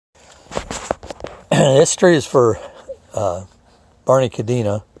This tree is for Barney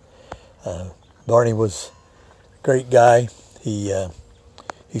Cadena. Barney was a great guy. He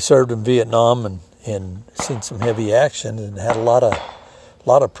served in Vietnam and seen some heavy action and had a lot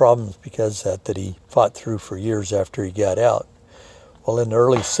of problems because of that he fought through for years after he got out. Well, in the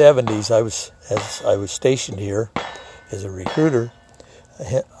early 70s, as I was stationed here as a recruiter,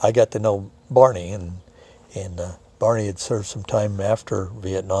 I got to know Barney, and Barney had served some time after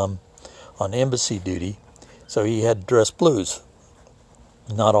Vietnam on embassy duty, so he had dress blues.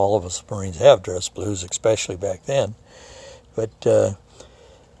 Not all of us Marines have dress blues, especially back then. But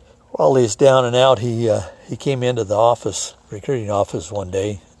while he was down and out, he came into the office, recruiting office one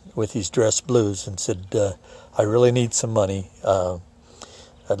day with his dress blues and said, I really need some money.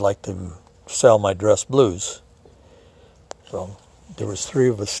 I'd like to sell my dress blues. So there was 3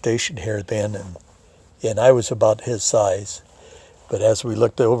 of us stationed here then, and I was about his size. But as we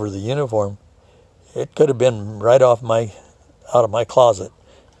looked over the uniform, it could have been right out of my closet,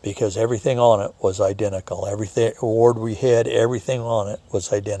 because everything on it was identical. Everything award we had, everything on it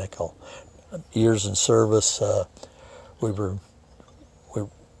was identical. Years in service, we were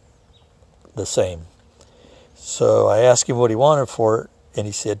the same. So I asked him what he wanted for it, and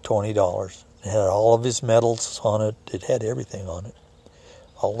he said $20. It had all of his medals on it. It had everything on it.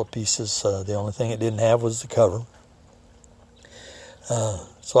 All the pieces. The only thing it didn't have was the cover.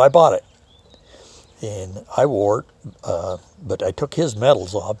 So I bought it. And I wore it, but I took his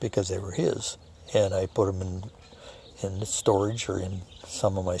medals off because they were his. And I put them in the storage or in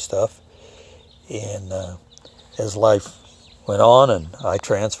some of my stuff. And as life went on, and I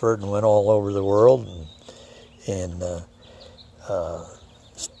transferred and went all over the world, and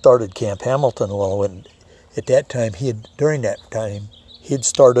started Camp Hamilton. Well, at that time, during that time, he'd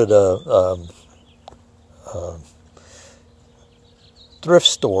started a thrift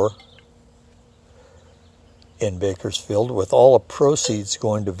store in Bakersfield with all the proceeds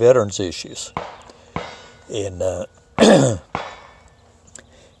going to veterans issues. And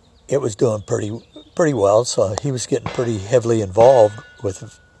it was doing pretty well, so he was getting pretty heavily involved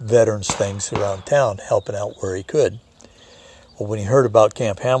with veterans things around town, helping out where he could. Well, when he heard about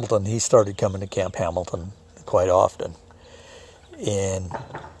Camp Hamilton, he started coming to Camp Hamilton quite often. And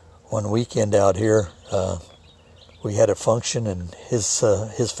one weekend out here, we had a function, and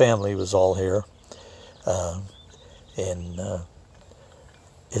his family was all here. And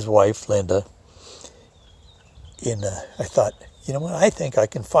his wife, Linda. And I thought, you know what, I think I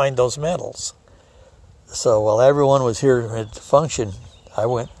can find those medals. So while everyone was here at the function, I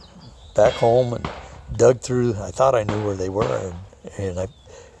went back home and dug through. I thought I knew where they were. And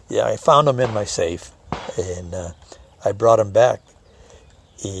I found them in my safe. And I brought them back.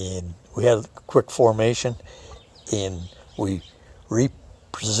 And we had a quick formation. And we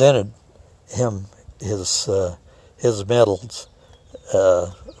represented him, his medals,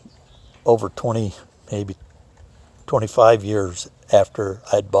 over 20, maybe 25 years after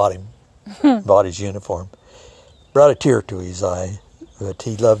I'd bought his uniform. Brought a tear to his eye, but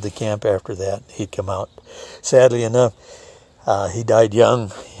he loved the camp after that. He'd come out. Sadly enough, he died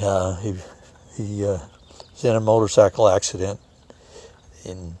young. He was in a motorcycle accident,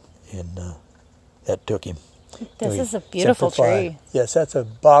 and that took him. This is a beautiful tree. Yes, that's a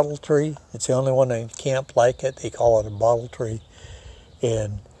bottle tree. It's the only one in camp like it. They call it a bottle tree.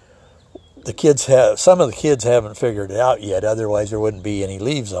 And some of the kids haven't figured it out yet. Otherwise, there wouldn't be any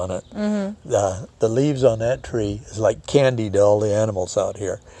leaves on it. Mm-hmm. The leaves on that tree is like candy to all the animals out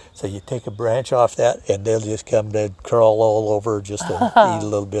here. So you take a branch off that, and they'll just come to crawl all over just to eat a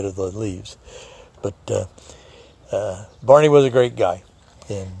little bit of the leaves. But Barney was a great guy,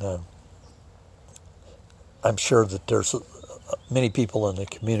 and I'm sure that there's many people in the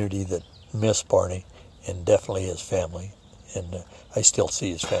community that miss Barney, and definitely his family. And I still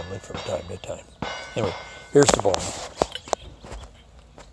see his family from time to time. Anyway, here's the Barney.